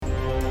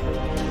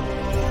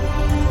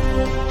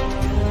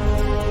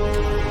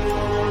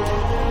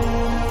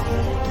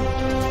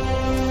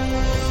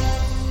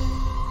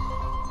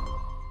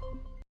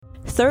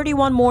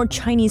31 more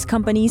Chinese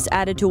companies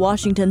added to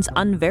Washington's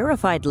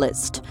unverified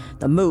list,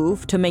 the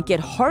move to make it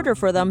harder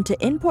for them to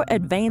import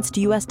advanced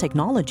U.S.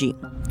 technology.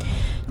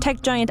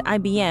 Tech giant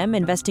IBM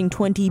investing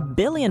 $20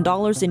 billion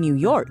in New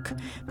York,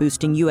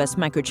 boosting U.S.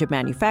 microchip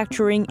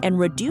manufacturing and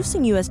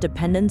reducing U.S.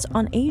 dependence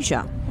on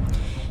Asia.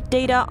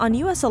 Data on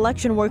U.S.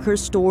 election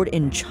workers stored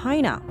in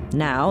China.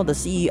 Now, the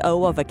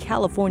CEO of a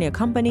California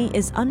company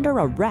is under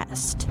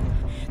arrest.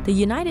 The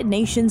United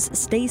Nations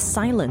stays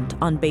silent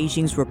on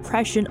Beijing's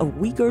repression of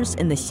Uyghurs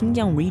in the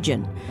Xinjiang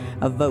region.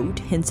 A vote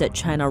hints at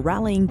China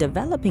rallying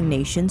developing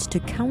nations to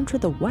counter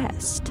the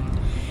West.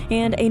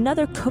 And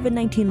another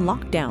COVID-19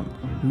 lockdown,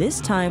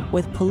 this time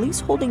with police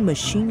holding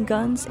machine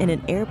guns in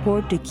an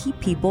airport to keep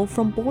people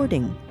from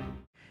boarding.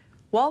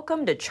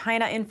 Welcome to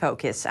China in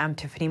Focus. I'm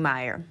Tiffany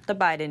Meyer. The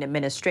Biden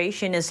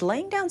administration is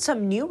laying down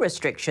some new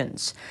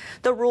restrictions.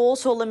 The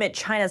rules will limit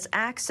China's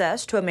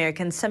access to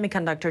American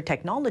semiconductor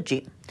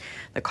technology.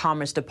 The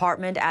Commerce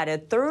Department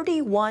added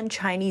 31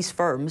 Chinese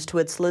firms to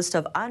its list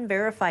of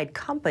unverified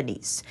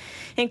companies,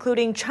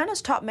 including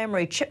China's top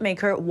memory chip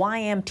maker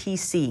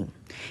YMTC.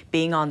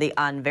 Being on the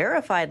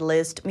unverified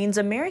list means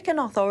American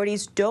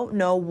authorities don't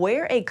know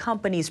where a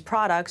company's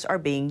products are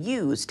being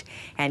used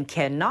and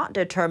cannot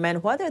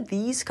determine whether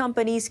these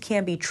companies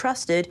can be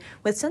trusted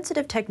with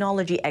sensitive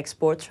technology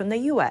exports from the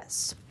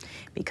U.S.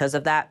 Because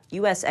of that,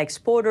 U.S.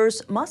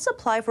 exporters must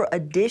apply for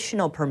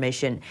additional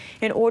permission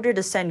in order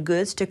to send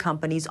goods to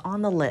companies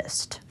on the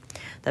list.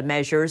 The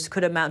measures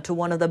could amount to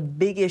one of the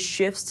biggest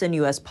shifts in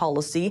U.S.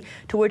 policy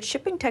towards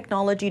shipping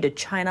technology to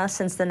China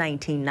since the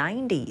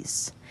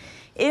 1990s.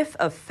 If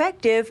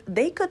effective,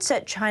 they could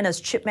set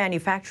China's chip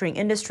manufacturing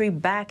industry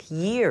back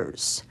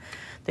years.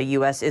 The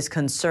U.S. is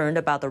concerned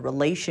about the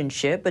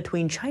relationship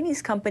between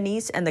Chinese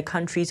companies and the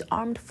country's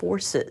armed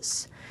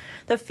forces.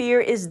 The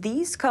fear is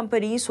these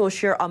companies will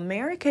share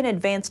American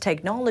advanced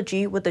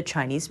technology with the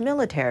Chinese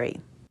military,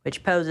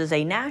 which poses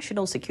a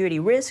national security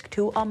risk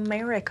to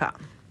America.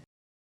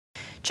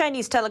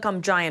 Chinese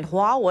telecom giant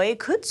Huawei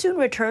could soon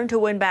return to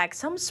win back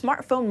some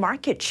smartphone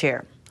market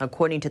share.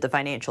 According to the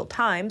Financial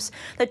Times,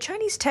 the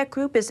Chinese tech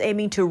group is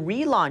aiming to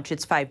relaunch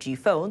its 5G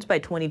phones by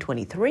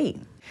 2023.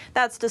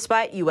 That's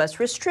despite U.S.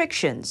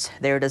 restrictions.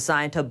 They're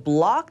designed to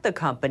block the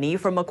company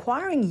from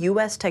acquiring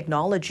U.S.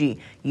 technology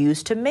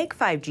used to make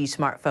 5G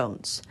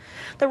smartphones.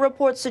 The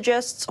report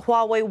suggests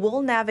Huawei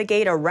will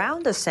navigate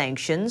around the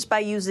sanctions by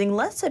using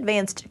less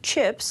advanced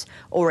chips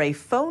or a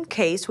phone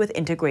case with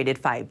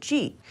integrated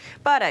 5G.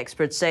 But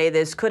experts say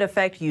this could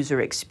affect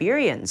user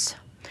experience.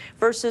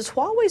 Versus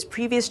Huawei's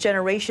previous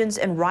generations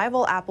and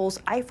rival Apple's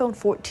iPhone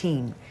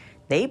 14.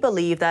 They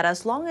believe that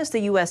as long as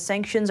the U.S.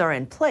 sanctions are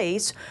in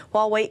place,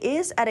 Huawei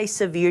is at a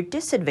severe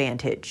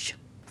disadvantage.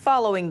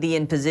 Following the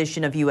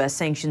imposition of U.S.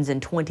 sanctions in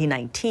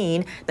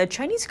 2019, the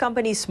Chinese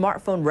company's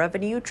smartphone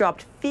revenue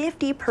dropped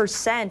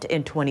 50%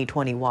 in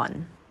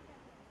 2021.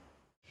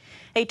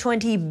 A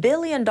 $20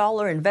 billion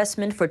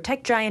investment for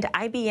tech giant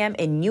IBM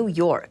in New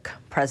York.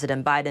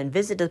 President Biden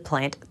visited the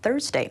plant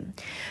Thursday.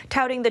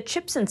 Touting the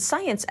CHIPS and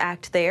Science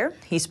Act there,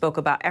 he spoke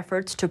about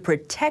efforts to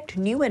protect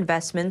new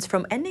investments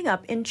from ending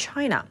up in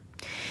China.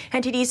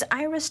 NTD's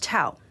Iris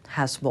Tao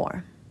has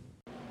more.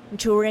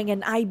 Touring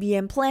an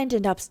IBM plant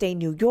in upstate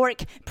New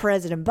York,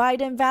 President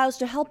Biden vows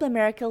to help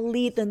America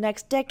lead the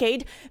next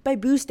decade by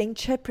boosting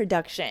chip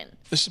production.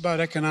 This is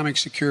about economic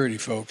security,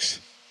 folks.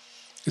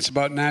 It's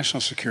about national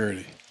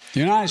security. The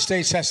United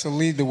States has to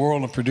lead the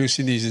world in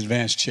producing these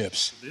advanced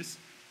chips.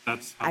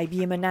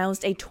 IBM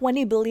announced a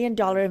 $20 billion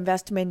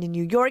investment in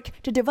New York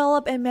to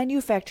develop and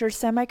manufacture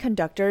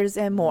semiconductors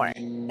and more.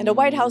 And the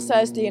White House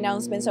says the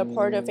announcements are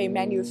part of a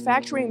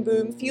manufacturing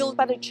boom fueled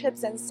by the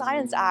CHIPS and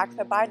Science Act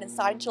that Biden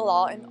signed into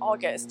law in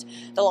August.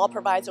 The law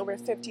provides over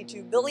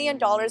 $52 billion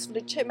for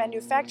the chip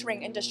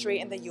manufacturing industry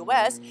in the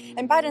U.S.,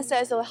 and Biden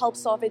says it will help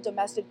solve a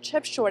domestic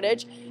chip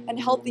shortage and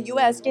help the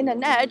U.S. gain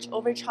an edge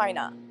over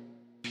China.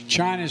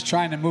 China is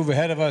trying to move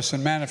ahead of us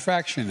in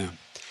manufacturing them.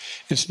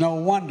 It's no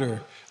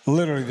wonder,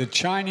 literally, the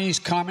Chinese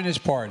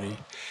Communist Party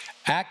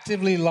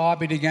actively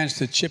lobbied against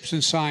the CHIPS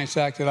and Science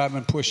Act that I've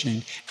been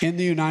pushing in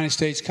the United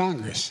States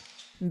Congress.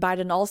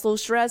 Biden also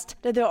stressed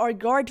that there are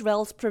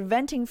guardrails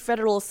preventing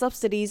federal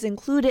subsidies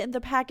included in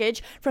the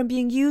package from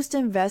being used to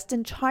invest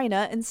in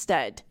China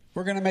instead.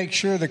 We're going to make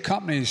sure the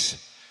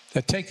companies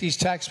that take these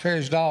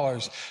taxpayers'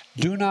 dollars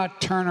do not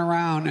turn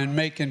around and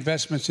make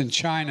investments in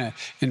China,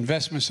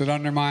 investments that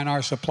undermine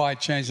our supply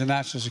chains and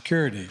national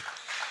security.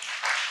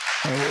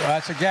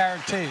 That's a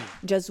guarantee.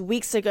 Just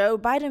weeks ago,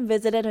 Biden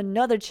visited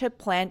another chip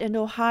plant in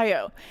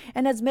Ohio.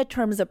 And as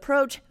midterms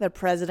approach, the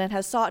president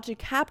has sought to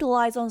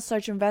capitalize on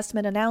such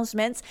investment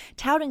announcements,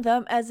 touting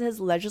them as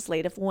his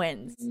legislative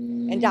wins.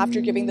 And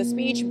after giving the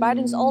speech,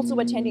 Biden's also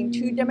attending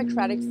two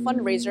Democratic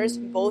fundraisers,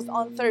 both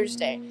on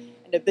Thursday.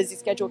 And a busy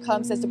schedule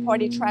comes as the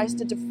party tries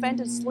to defend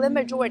a slim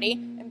majority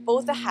in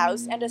both the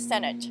House and the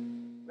Senate.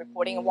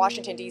 Reporting in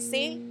Washington,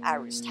 D.C.,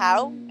 Iris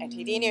Tao,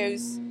 NTD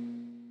News.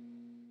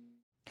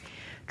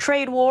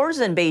 Trade wars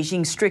and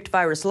Beijing's strict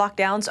virus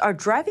lockdowns are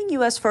driving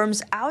U.S.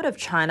 firms out of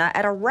China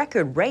at a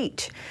record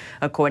rate.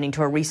 According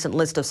to a recent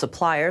list of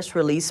suppliers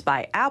released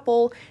by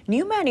Apple,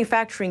 new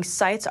manufacturing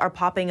sites are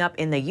popping up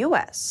in the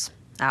U.S.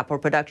 Apple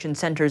production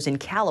centers in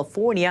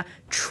California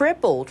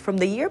tripled from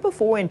the year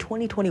before in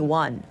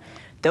 2021.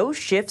 Those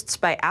shifts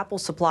by Apple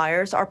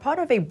suppliers are part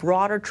of a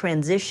broader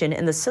transition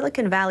in the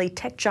Silicon Valley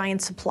tech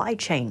giant supply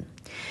chain.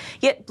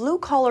 Yet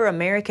blue-collar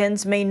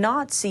Americans may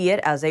not see it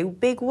as a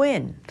big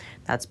win.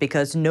 That's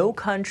because no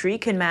country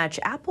can match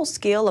Apple's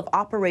scale of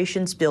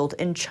operations built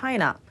in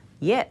China,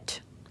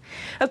 yet.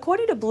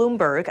 According to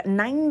Bloomberg,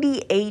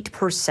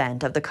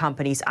 98% of the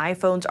company's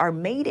iPhones are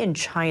made in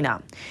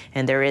China,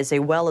 and there is a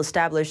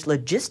well-established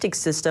logistics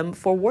system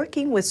for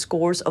working with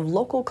scores of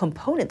local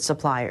component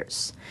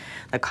suppliers.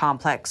 The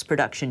complex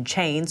production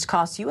chains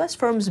cost U.S.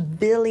 firms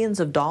billions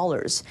of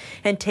dollars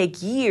and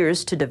take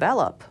years to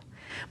develop.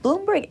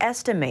 Bloomberg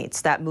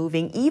estimates that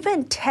moving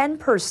even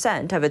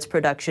 10% of its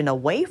production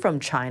away from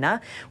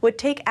China would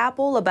take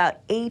Apple about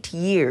 8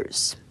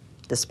 years.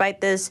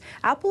 Despite this,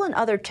 Apple and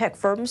other tech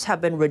firms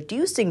have been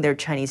reducing their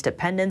Chinese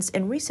dependence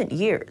in recent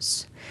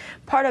years.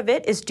 Part of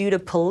it is due to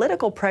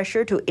political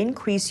pressure to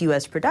increase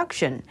U.S.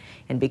 production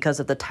and because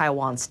of the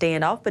Taiwan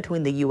standoff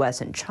between the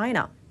U.S. and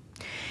China.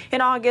 In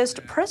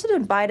August,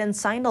 President Biden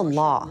signed a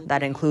law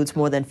that includes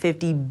more than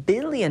 $50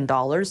 billion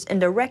in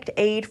direct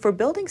aid for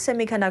building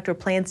semiconductor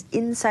plants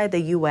inside the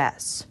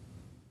U.S.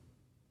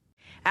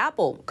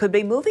 Apple could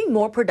be moving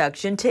more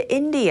production to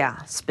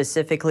India,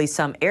 specifically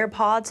some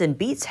AirPods and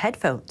Beats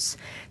headphones.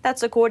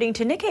 That's according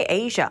to Nikkei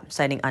Asia,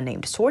 citing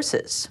unnamed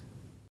sources.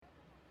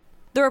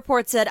 The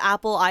report said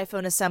Apple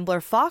iPhone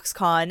assembler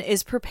Foxconn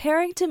is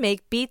preparing to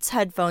make Beats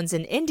headphones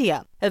in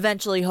India,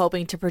 eventually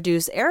hoping to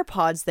produce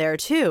AirPods there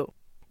too.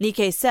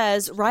 Nikkei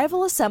says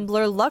rival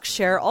assembler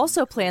Luxshare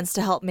also plans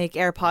to help make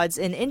AirPods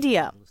in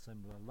India.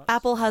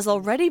 Apple has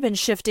already been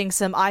shifting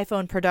some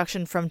iPhone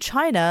production from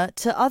China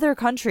to other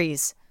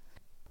countries.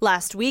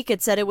 Last week,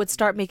 it said it would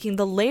start making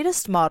the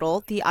latest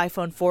model, the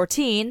iPhone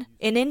 14,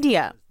 in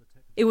India.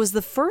 It was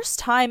the first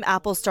time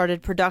Apple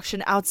started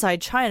production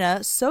outside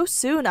China so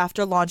soon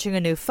after launching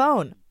a new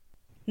phone.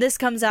 This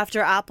comes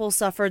after Apple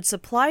suffered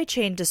supply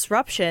chain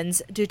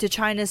disruptions due to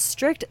China's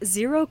strict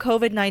zero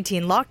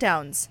COVID-19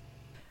 lockdowns.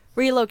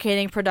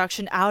 Relocating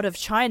production out of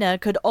China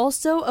could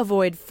also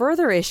avoid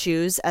further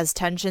issues as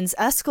tensions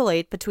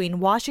escalate between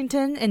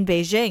Washington and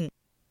Beijing.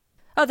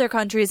 Other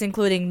countries,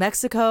 including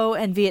Mexico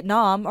and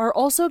Vietnam, are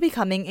also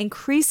becoming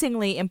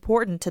increasingly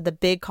important to the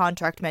big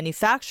contract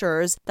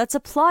manufacturers that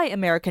supply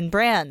American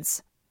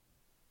brands.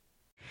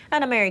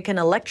 An American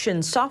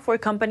election software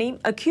company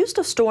accused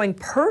of storing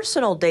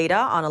personal data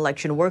on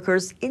election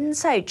workers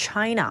inside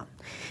China.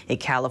 A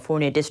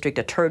California district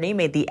attorney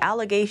made the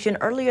allegation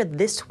earlier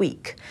this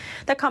week.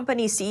 The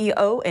company's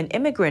CEO, an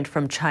immigrant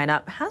from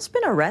China, has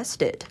been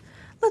arrested.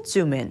 Let's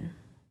zoom in.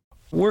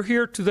 We're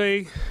here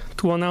today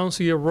to announce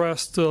the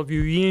arrest of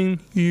Yuyin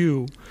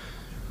Yu,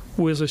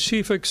 who is a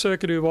chief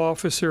executive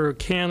officer of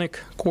Canic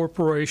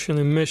Corporation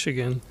in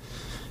Michigan,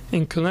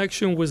 in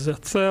connection with the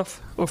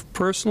theft of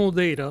personal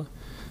data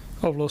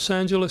of Los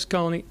Angeles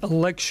County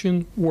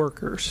election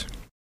workers.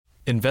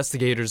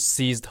 Investigators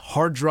seized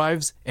hard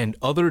drives and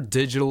other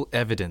digital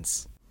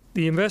evidence.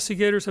 The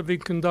investigators have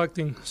been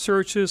conducting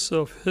searches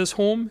of his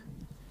home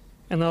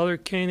and other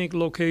Canic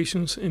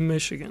locations in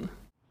Michigan.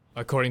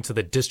 According to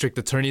the district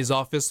attorney's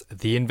office,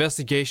 the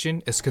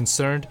investigation is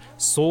concerned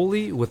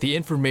solely with the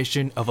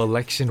information of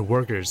election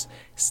workers,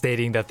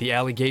 stating that the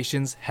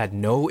allegations had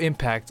no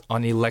impact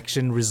on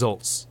election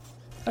results.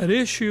 At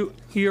issue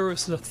here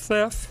is the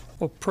theft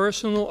of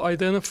personal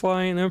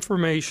identifying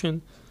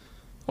information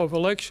of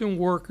election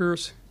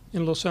workers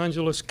in Los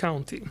Angeles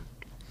County.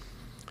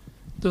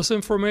 This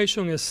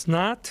information is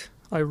not,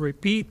 I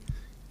repeat,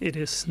 it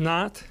is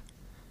not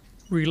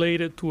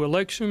related to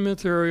election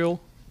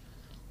material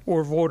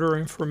or voter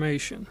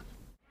information.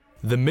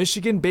 The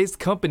Michigan-based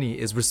company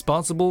is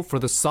responsible for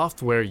the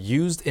software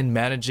used in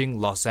managing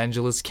Los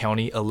Angeles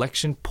County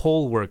election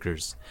poll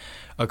workers.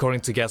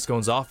 According to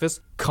Gascon's office,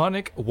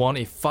 Conic won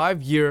a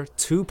 5-year,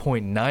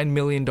 $2.9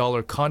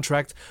 million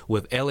contract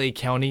with LA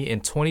County in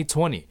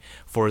 2020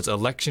 for its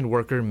election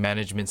worker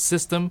management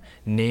system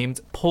named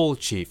Poll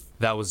Chief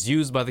that was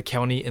used by the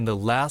county in the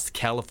last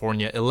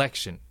California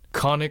election.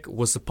 Conic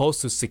was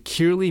supposed to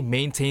securely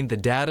maintain the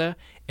data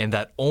and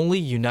that only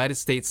United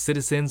States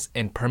citizens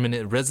and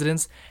permanent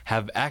residents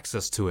have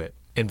access to it.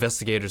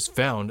 Investigators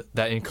found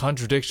that in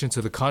contradiction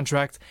to the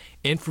contract,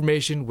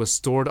 information was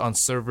stored on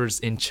servers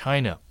in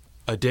China.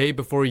 A day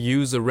before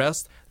Yu's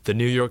arrest, the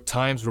New York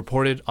Times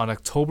reported on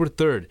October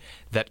 3rd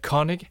that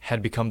Conic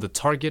had become the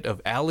target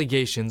of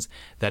allegations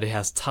that it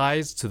has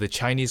ties to the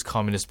Chinese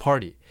Communist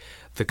Party.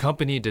 The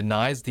company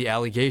denies the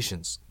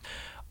allegations.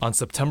 On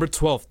September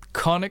 12th,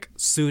 Conic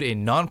sued a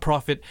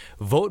nonprofit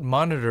vote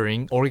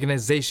monitoring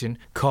organization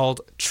called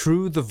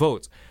True the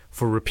Vote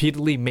for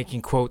repeatedly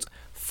making, quote,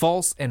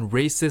 false and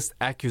racist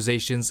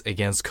accusations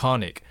against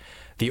Conic.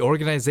 The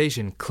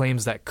organization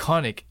claims that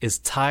Conic is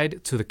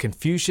tied to the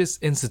Confucius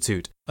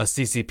Institute, a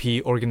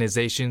CCP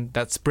organization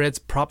that spreads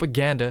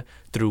propaganda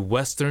through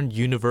Western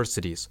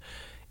universities.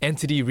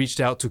 NTD reached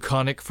out to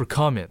Connick for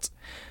comment.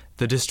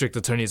 The district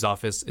attorney's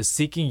office is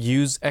seeking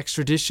Yu's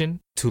extradition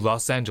to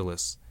Los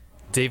Angeles.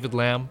 David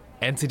Lamb,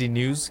 NTD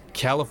News,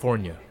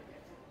 California.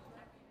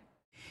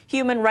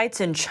 Human rights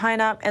in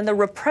China and the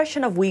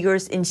repression of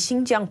Uyghurs in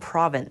Xinjiang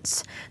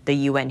province. The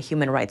UN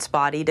human rights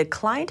body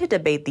declined to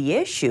debate the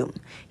issue.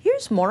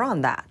 Here's more on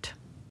that.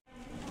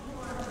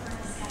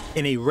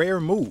 In a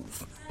rare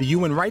move, the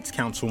Human Rights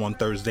Council on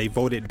Thursday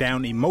voted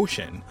down a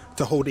motion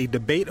to hold a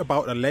debate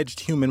about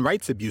alleged human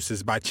rights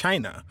abuses by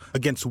China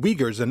against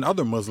Uyghurs and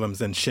other Muslims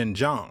in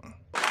Xinjiang.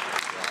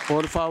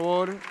 Por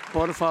favor,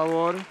 por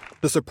favor.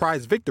 The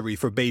surprise victory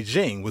for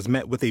Beijing was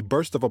met with a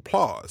burst of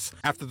applause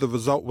after the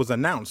result was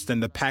announced in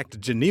the packed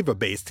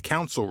Geneva-based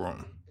council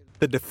room.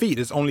 The defeat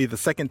is only the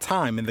second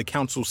time in the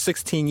council's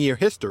 16-year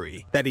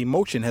history that a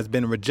motion has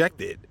been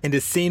rejected and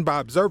is seen by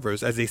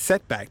observers as a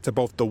setback to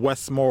both the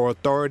West's moral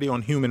authority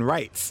on human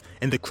rights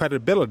and the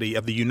credibility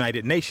of the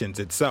United Nations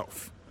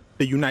itself.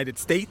 The United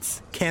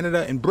States,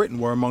 Canada, and Britain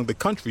were among the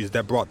countries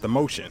that brought the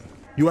motion.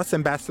 U.S.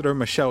 Ambassador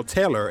Michelle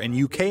Taylor and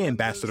U.K.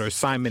 Ambassador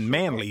Simon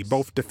Manley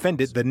both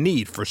defended the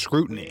need for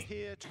scrutiny.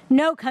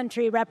 No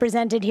country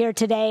represented here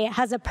today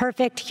has a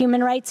perfect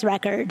human rights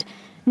record.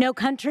 No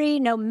country,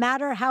 no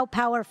matter how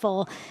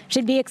powerful,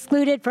 should be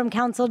excluded from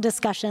council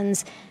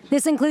discussions.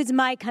 This includes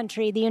my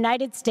country, the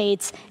United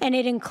States, and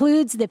it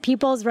includes the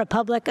People's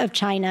Republic of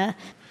China.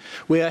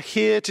 We are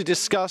here to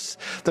discuss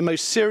the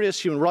most serious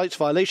human rights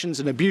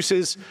violations and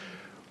abuses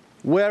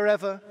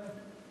wherever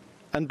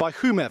and by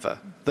whomever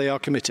they are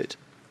committed.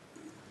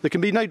 There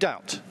can be no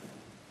doubt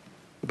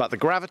about the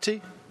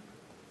gravity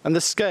and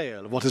the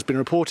scale of what has been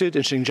reported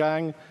in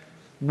Xinjiang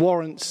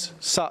warrants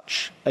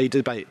such a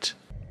debate.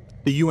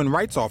 The UN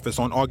Rights Office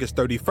on August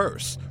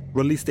 31st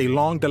released a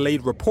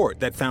long-delayed report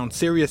that found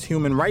serious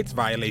human rights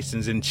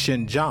violations in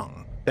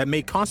Xinjiang that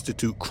may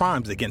constitute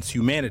crimes against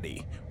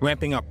humanity,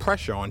 ramping up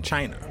pressure on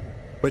China.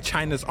 But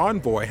China's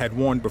envoy had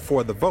warned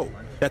before the vote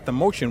that the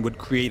motion would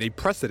create a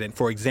precedent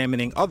for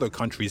examining other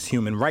countries'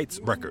 human rights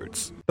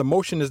records. The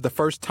motion is the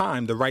first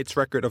time the rights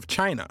record of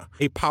China,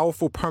 a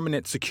powerful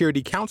permanent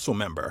Security Council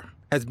member,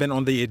 has been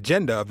on the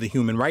agenda of the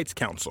Human Rights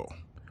Council.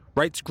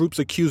 Rights groups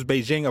accuse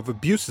Beijing of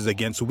abuses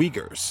against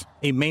Uyghurs,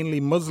 a mainly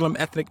Muslim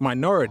ethnic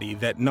minority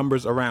that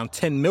numbers around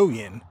 10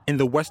 million in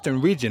the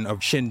western region of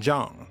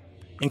Xinjiang,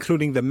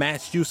 including the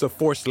mass use of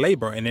forced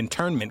labor and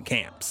internment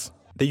camps.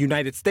 The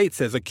United States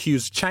has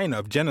accused China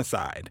of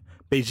genocide.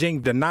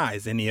 Beijing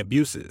denies any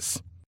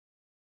abuses.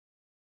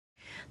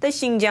 The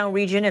Xinjiang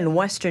region in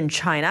western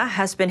China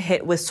has been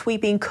hit with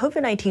sweeping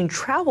COVID-19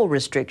 travel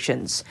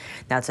restrictions.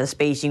 That's as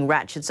Beijing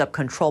ratchets up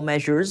control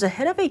measures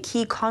ahead of a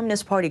key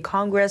Communist Party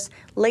Congress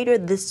later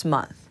this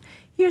month.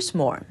 Here's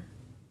more.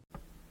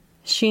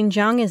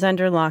 Xinjiang is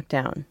under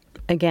lockdown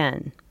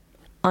again.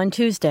 On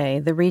Tuesday,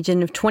 the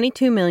region of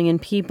 22 million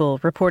people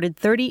reported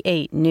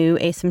 38 new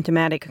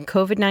asymptomatic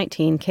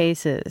COVID-19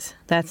 cases.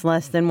 That's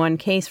less than one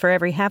case for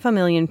every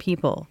 500,000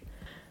 people.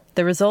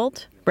 The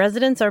result?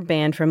 Residents are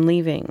banned from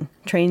leaving.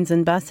 Trains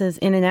and buses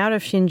in and out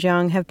of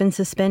Xinjiang have been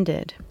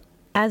suspended.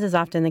 As is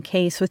often the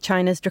case with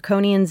China's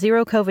draconian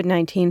zero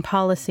COVID-19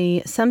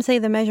 policy, some say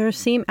the measures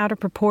seem out of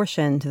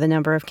proportion to the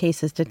number of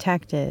cases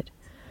detected.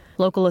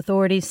 Local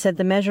authorities said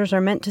the measures are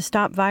meant to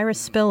stop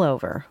virus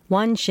spillover.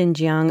 One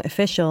Xinjiang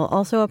official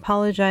also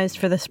apologized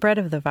for the spread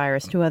of the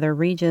virus to other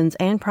regions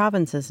and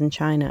provinces in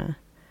China.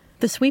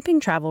 The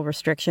sweeping travel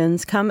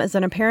restrictions come as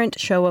an apparent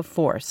show of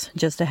force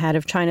just ahead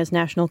of China's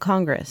National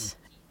Congress.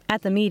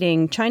 At the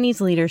meeting,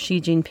 Chinese leader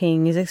Xi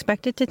Jinping is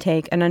expected to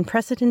take an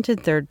unprecedented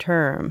third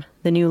term.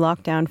 The new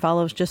lockdown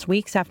follows just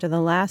weeks after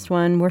the last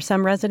one, where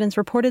some residents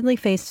reportedly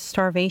faced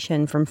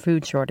starvation from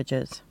food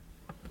shortages.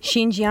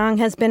 Xinjiang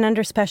has been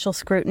under special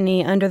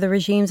scrutiny under the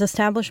regime's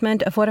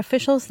establishment of what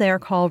officials there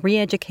call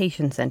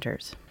re-education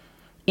centers.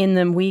 In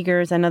them,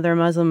 Uyghurs and other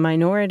Muslim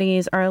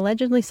minorities are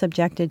allegedly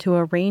subjected to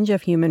a range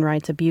of human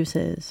rights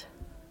abuses.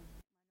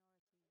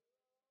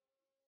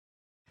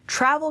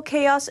 Travel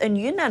chaos in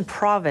Yunnan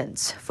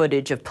province.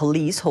 Footage of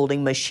police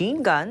holding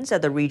machine guns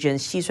at the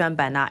region's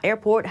Xishuangbanna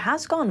airport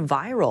has gone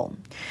viral.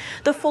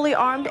 The fully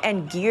armed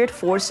and geared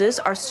forces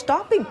are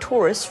stopping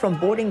tourists from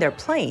boarding their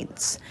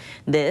planes.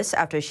 This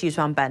after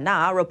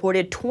Xishuangbanna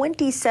reported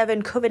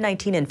 27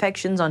 COVID-19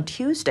 infections on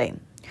Tuesday.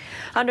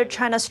 Under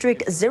China's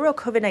strict zero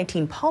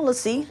COVID-19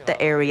 policy,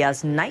 the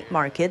area's night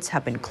markets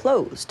have been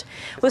closed,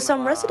 with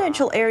some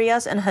residential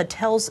areas and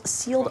hotels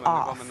sealed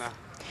off.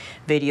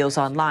 Videos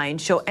online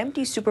show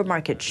empty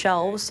supermarket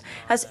shelves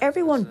as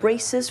everyone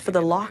braces for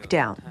the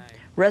lockdown.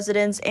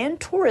 Residents and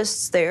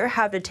tourists there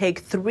have to take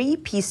 3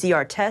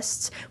 PCR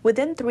tests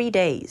within 3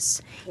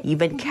 days.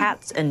 Even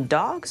cats and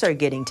dogs are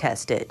getting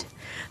tested.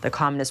 The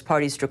Communist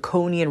Party's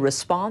draconian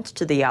response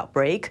to the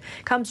outbreak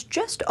comes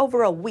just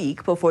over a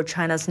week before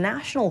China's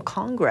National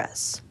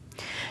Congress.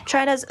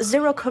 China's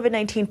zero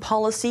COVID-19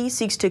 policy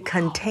seeks to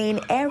contain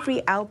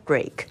every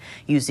outbreak,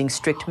 using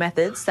strict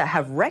methods that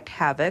have wreaked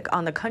havoc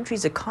on the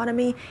country's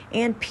economy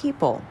and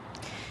people.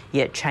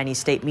 Yet Chinese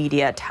state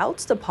media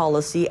touts the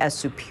policy as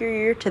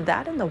superior to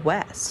that in the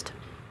West.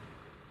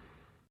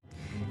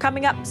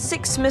 Coming up,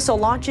 6 missile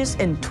launches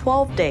in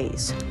 12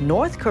 days.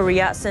 North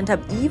Korea sent up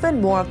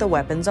even more of the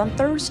weapons on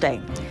Thursday.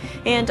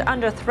 And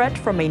under threat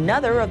from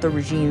another of the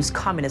regime's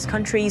communist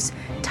countries,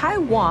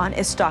 Taiwan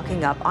is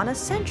stocking up on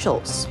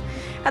essentials.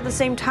 At the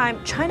same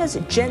time, China's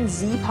Gen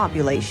Z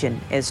population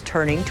is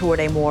turning toward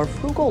a more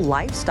frugal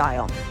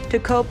lifestyle to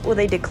cope with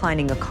a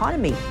declining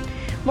economy.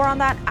 More on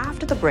that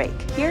after the break,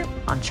 here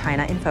on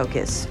China in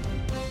Focus.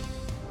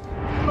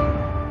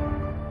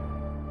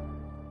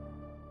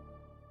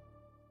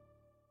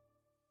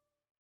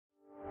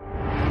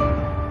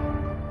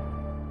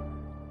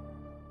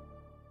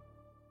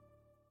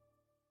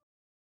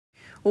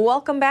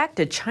 Welcome back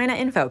to China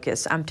in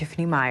Focus. I'm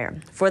Tiffany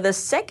Meyer. For the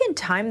second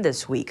time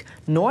this week,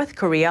 North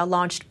Korea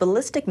launched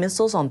ballistic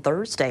missiles on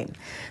Thursday.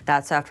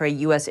 That's after a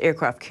U.S.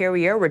 aircraft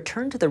carrier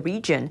returned to the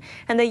region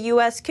and the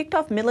U.S. kicked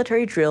off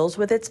military drills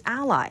with its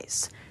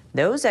allies.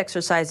 Those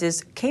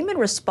exercises came in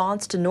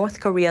response to North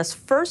Korea's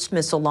first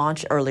missile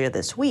launch earlier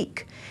this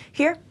week.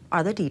 Here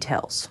are the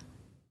details.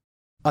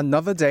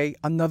 Another day,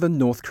 another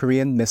North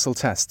Korean missile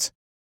test.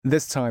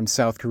 This time,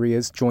 South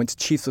Korea's Joint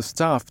Chiefs of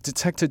Staff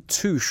detected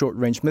 2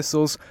 short-range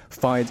missiles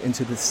fired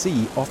into the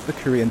sea off the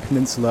Korean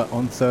peninsula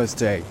on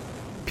Thursday.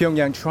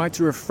 Pyongyang tried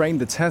to reframe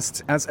the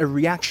test as a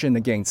reaction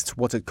against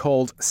what it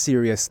called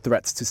serious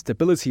threats to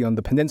stability on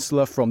the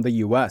peninsula from the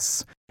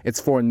U.S. Its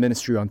foreign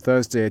ministry on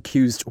Thursday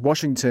accused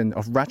Washington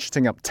of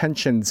ratcheting up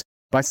tensions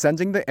by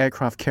sending the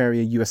aircraft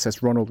carrier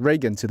USS Ronald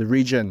Reagan to the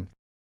region.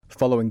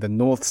 Following the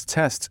North's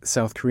test,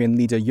 South Korean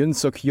leader Yoon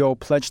Suk-yeol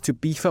pledged to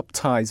beef up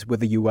ties with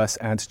the U.S.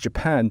 and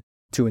Japan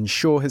to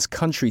ensure his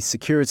country's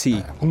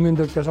security.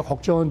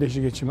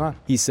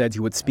 He said he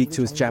would speak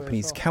to his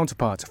Japanese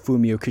counterpart,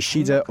 Fumio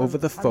Kishida, over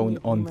the phone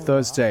on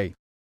Thursday.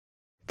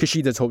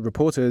 Kishida told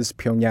reporters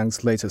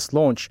Pyongyang's latest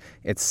launch,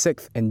 its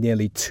 6th in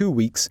nearly 2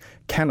 weeks,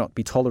 cannot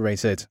be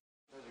tolerated.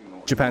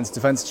 Japan's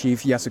defense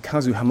chief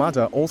Yasukazu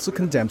Hamada also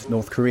condemned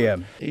North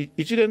Korea.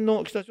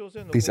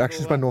 These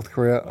actions by North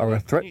Korea are a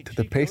threat to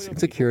the peace and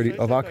security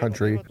of our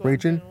country,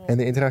 region, and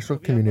the international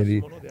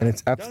community, and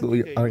it's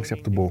absolutely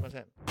unacceptable.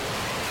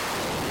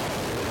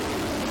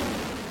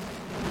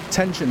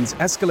 Tensions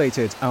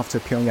escalated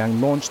after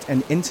Pyongyang launched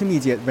an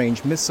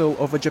intermediate-range missile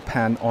over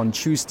Japan on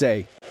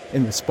Tuesday.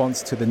 In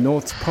response to the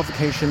North's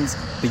provocations,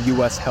 the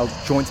U.S. held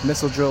joint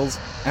missile drills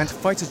and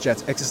fighter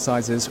jet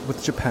exercises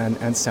with Japan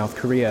and South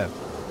Korea.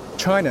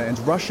 China and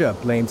Russia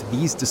blamed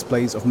these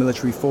displays of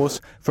military force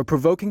for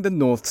provoking the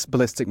North's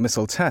ballistic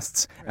missile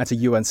tests at a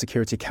UN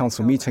Security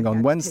Council meeting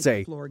on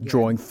Wednesday,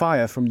 drawing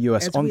fire from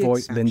U.S. envoy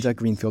Linda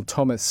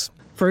Greenfield-Thomas.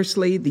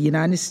 Firstly, the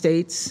United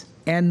States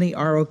and the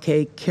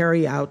ROK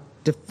carry out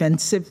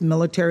defensive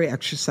military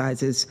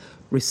exercises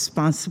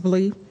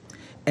responsibly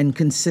and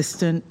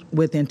consistent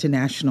with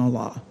international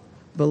law.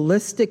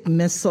 Ballistic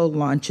missile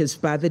launches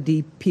by the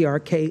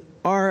DPRK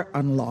are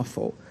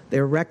unlawful.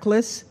 They're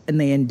reckless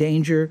and they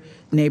endanger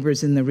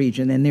neighbors in the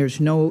region, and there's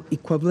no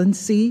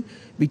equivalency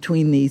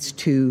between these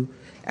two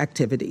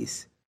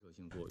activities.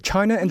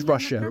 China and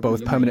Russia,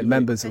 both permanent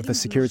members of the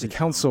Security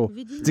Council,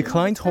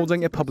 declined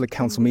holding a public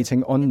council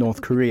meeting on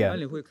North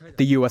Korea.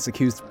 The U.S.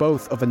 accused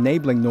both of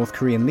enabling North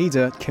Korean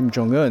leader Kim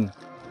Jong-un.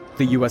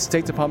 The U.S.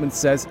 State Department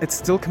says it's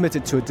still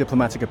committed to a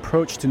diplomatic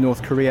approach to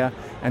North Korea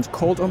and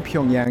called on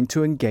Pyongyang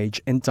to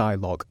engage in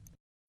dialogue.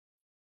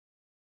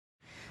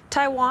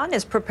 Taiwan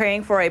is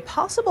preparing for a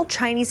possible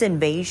Chinese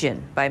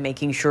invasion by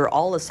making sure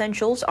all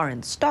essentials are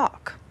in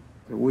stock.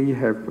 We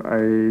have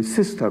a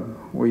system.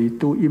 We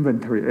do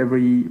inventory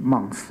every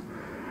month.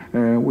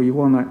 We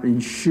want to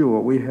ensure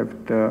we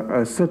have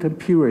a certain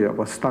period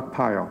of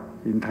stockpile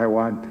in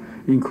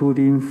Taiwan,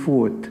 including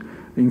food,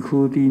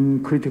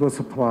 including critical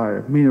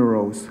supply,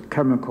 minerals,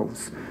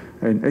 chemicals,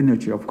 and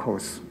energy, of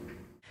course.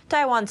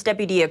 Taiwan's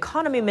Deputy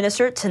Economy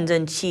Minister Chen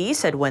Zhen-chi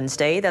said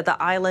Wednesday that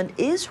the island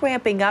is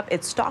ramping up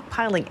its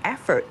stockpiling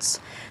efforts.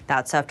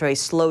 That's after a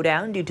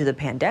slowdown due to the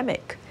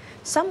pandemic.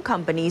 Some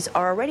companies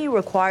are already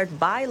required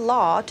by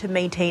law to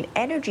maintain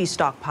energy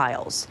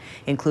stockpiles,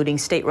 including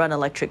state-run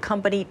electric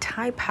company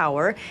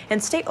Taipower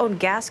and state-owned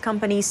gas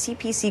company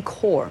CPC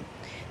Core.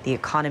 The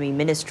Economy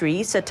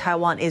Ministry said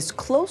Taiwan is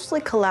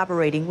closely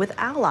collaborating with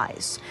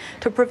allies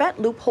to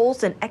prevent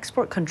loopholes in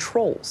export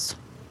controls.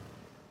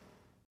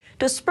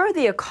 To spur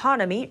the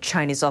economy,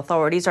 Chinese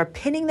authorities are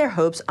pinning their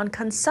hopes on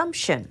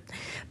consumption.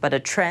 But a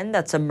trend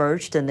that's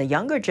emerged in the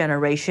younger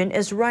generation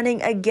is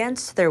running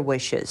against their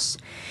wishes.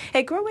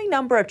 A growing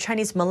number of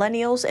Chinese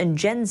millennials and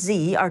Gen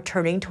Z are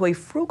turning to a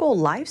frugal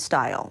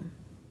lifestyle.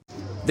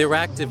 They're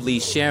actively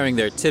sharing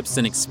their tips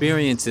and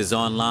experiences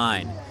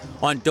online.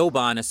 On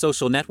Douban, a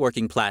social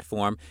networking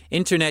platform,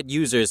 internet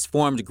users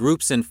formed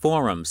groups and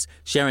forums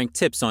sharing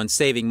tips on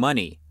saving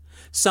money.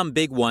 Some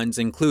big ones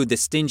include the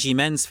Stingy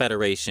Men's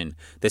Federation,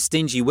 the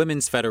Stingy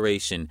Women's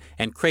Federation,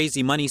 and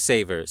Crazy Money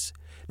Savers.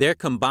 Their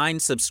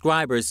combined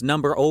subscribers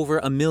number over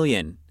 1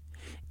 million.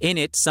 In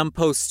it, some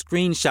post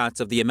screenshots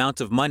of the amount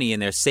of money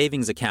in their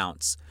savings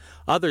accounts.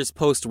 Others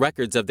post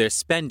records of their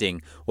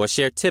spending or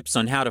share tips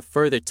on how to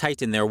further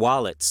tighten their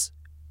wallets.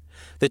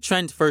 The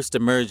trend first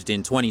emerged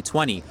in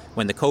 2020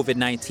 when the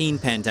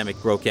COVID-19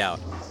 pandemic broke out.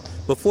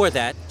 Before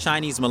that,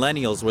 Chinese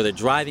millennials were the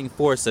driving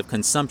force of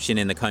consumption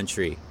in the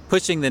country,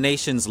 pushing the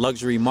nation's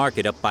luxury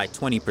market up by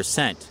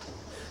 20%.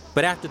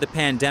 But after the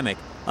pandemic,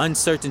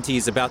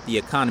 uncertainties about the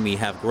economy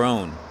have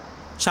grown.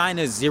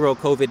 China's zero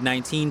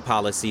COVID-19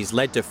 policies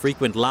led to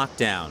frequent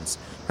lockdowns,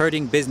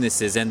 hurting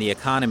businesses and the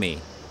economy.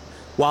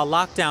 While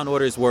lockdown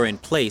orders were in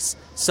place,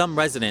 some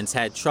residents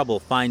had trouble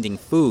finding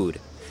food.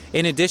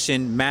 In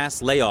addition,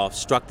 mass layoffs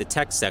struck the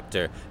tech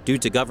sector due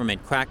to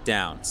government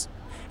crackdowns.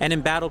 An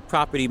embattled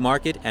property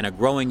market and a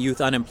growing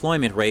youth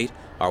unemployment rate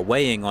are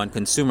weighing on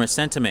consumer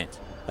sentiment.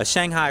 A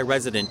Shanghai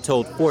resident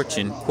told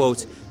Fortune,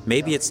 quote,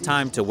 "Maybe it's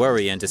time to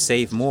worry and to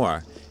save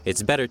more.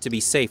 It's better to be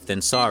safe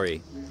than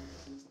sorry."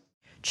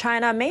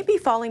 China may be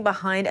falling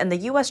behind in the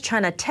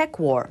U.S.-China tech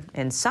war,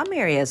 in some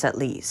areas at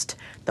least.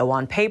 Though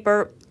on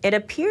paper, it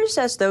appears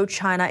as though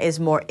China is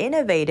more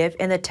innovative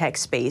in the tech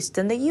space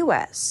than the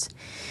U.S.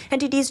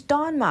 NTD's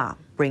Don Ma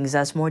brings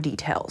us more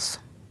details.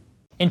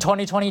 In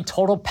 2020,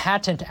 total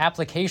patent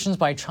applications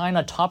by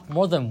China topped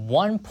more than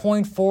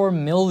 1.4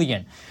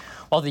 million,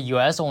 while the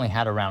U.S. only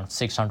had around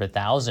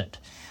 600,000.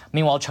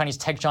 Meanwhile, Chinese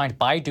tech giant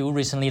Baidu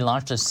recently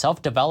launched a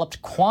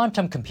self-developed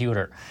quantum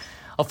computer.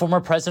 A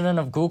former president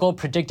of Google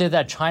predicted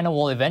that China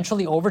will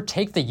eventually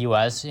overtake the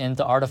U.S. in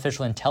the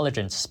artificial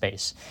intelligence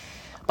space.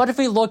 But if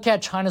we look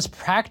at China's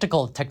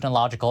practical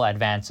technological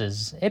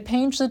advances, it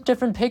paints a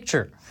different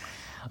picture.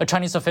 A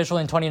Chinese official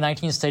in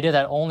 2019 stated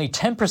that only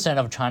 10%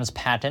 of China's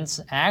patents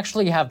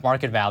actually have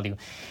market value,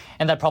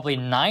 and that probably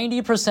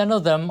 90%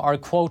 of them are,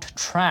 quote,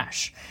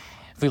 trash.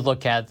 If we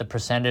look at the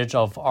percentage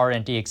of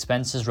R&D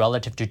expenses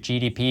relative to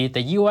GDP,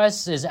 the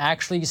U.S. is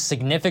actually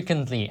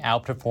significantly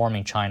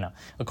outperforming China,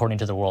 according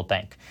to the World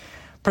Bank.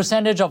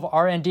 Percentage of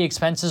R&D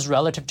expenses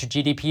relative to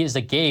GDP is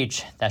a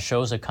gauge that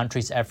shows a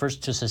country's efforts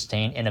to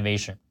sustain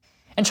innovation.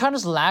 And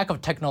China's lack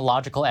of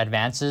technological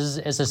advances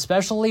is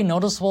especially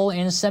noticeable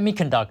in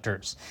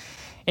semiconductors.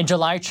 In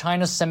July,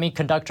 China's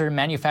Semiconductor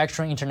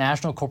Manufacturing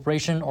International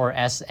Corporation, or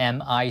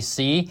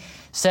SMIC,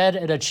 said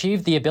it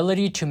achieved the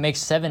ability to make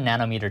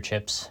 7-nanometer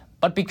chips.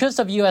 But because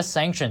of U.S.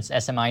 sanctions,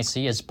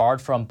 SMIC is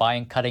barred from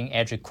buying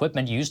cutting-edge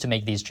equipment used to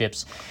make these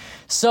chips.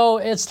 So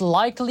it's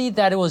likely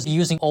that it was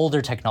using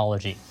older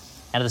technology.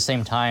 And at the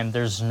same time,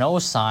 there's no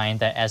sign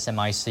that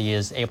SMIC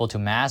is able to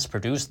mass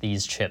produce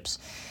these chips.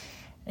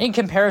 In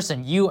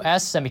comparison,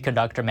 U.S.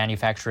 semiconductor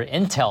manufacturer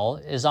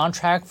Intel is on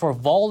track for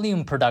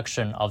volume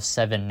production of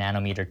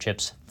 7-nanometer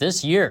chips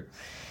this year.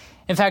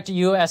 In fact,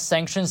 U.S.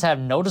 sanctions have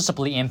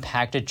noticeably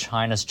impacted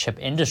China's chip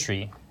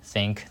industry.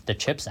 Think the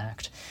CHIPS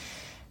Act.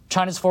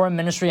 China's Foreign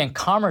Ministry and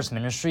Commerce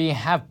Ministry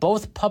have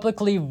both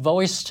publicly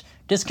voiced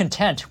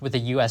discontent with the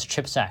U.S.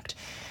 CHIPS Act.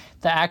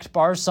 The act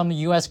bars some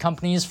U.S.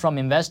 companies from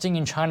investing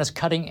in China's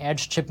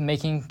cutting-edge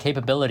chip-making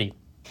capability.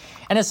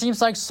 And it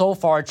seems like so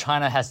far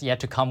China has yet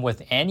to come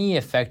with any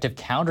effective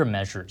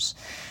countermeasures.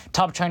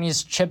 Top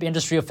Chinese chip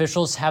industry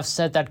officials have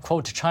said that,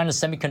 quote, China's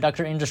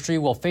semiconductor industry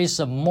will face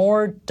a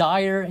more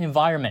dire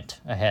environment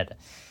ahead.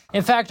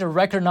 In fact, a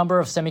record number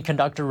of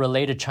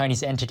semiconductor-related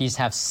Chinese entities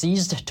have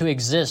ceased to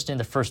exist in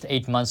the first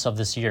 8 months of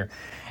this year.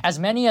 As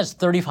many as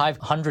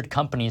 3,500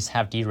 companies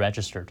have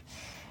deregistered.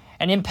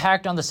 An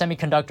impact on the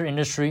semiconductor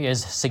industry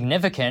is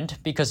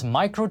significant because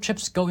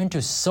microchips go into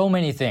so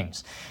many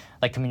things,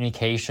 like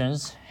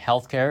communications,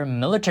 healthcare,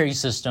 military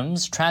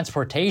systems,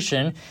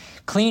 transportation,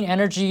 clean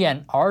energy,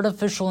 and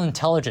artificial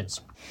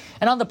intelligence.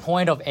 And on the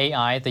point of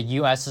AI, the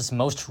U.S.'s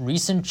most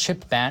recent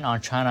chip ban on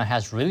China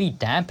has really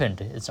dampened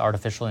its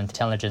artificial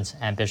intelligence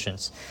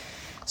ambitions.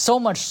 So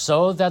much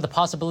so that the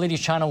possibility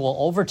China will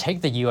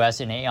overtake the U.S.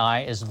 in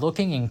AI is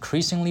looking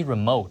increasingly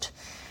remote.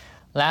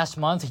 Last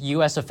month,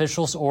 U.S.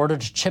 officials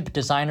ordered chip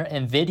designer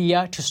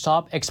NVIDIA to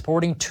stop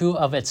exporting 2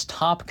 of its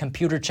top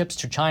computer chips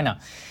to China.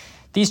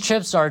 These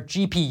chips are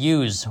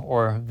GPUs,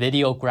 or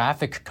video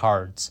graphic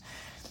cards.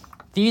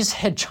 These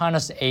hit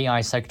China's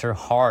AI sector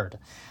hard.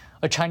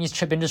 A Chinese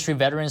chip industry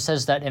veteran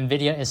says that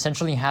NVIDIA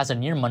essentially has a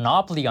near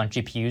monopoly on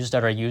GPUs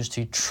that are used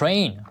to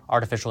train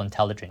artificial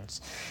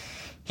intelligence.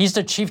 He's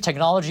the chief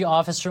technology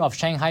officer of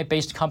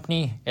Shanghai-based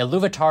company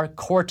Iluvatar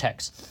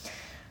Cortex.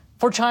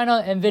 For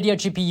China, NVIDIA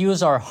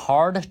GPUs are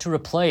hard to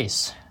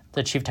replace.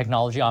 The chief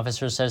technology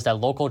officer says that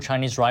local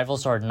Chinese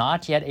rivals are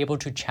not yet able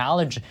to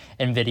challenge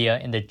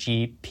NVIDIA in the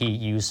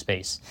GPU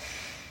space.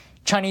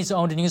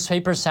 Chinese-owned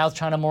newspaper South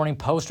China Morning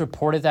Post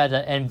reported that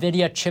the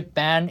NVIDIA chip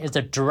ban is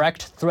a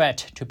direct threat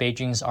to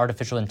Beijing's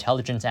artificial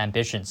intelligence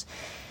ambitions.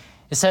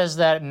 It says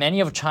that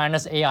many of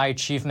China's AI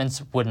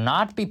achievements would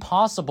not be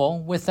possible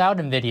without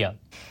NVIDIA.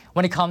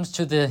 When it comes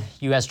to the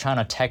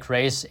U.S.-China tech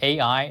race,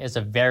 AI is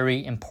a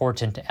very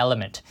important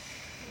element.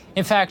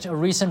 In fact, a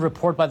recent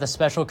report by the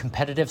Special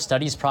Competitive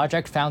Studies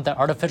Project found that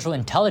artificial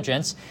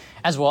intelligence,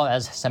 as well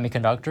as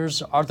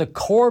semiconductors, are the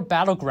core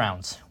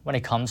battlegrounds when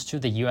it comes to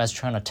the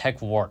U.S.-China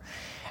tech war.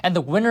 And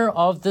the winner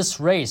of this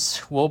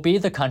race will be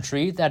the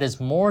country that is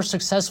more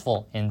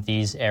successful in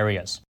these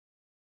areas.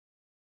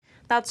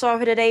 That's all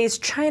for today's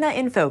China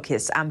in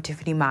Focus. I'm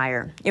Tiffany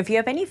Meyer. If you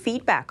have any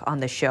feedback on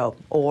the show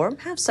or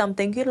have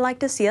something you'd like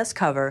to see us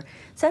cover,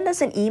 send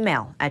us an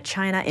email at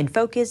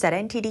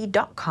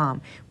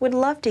chinainfocus@ntd.com. We'd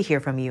love to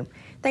hear from you.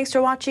 Thanks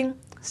for watching.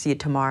 See you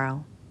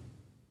tomorrow.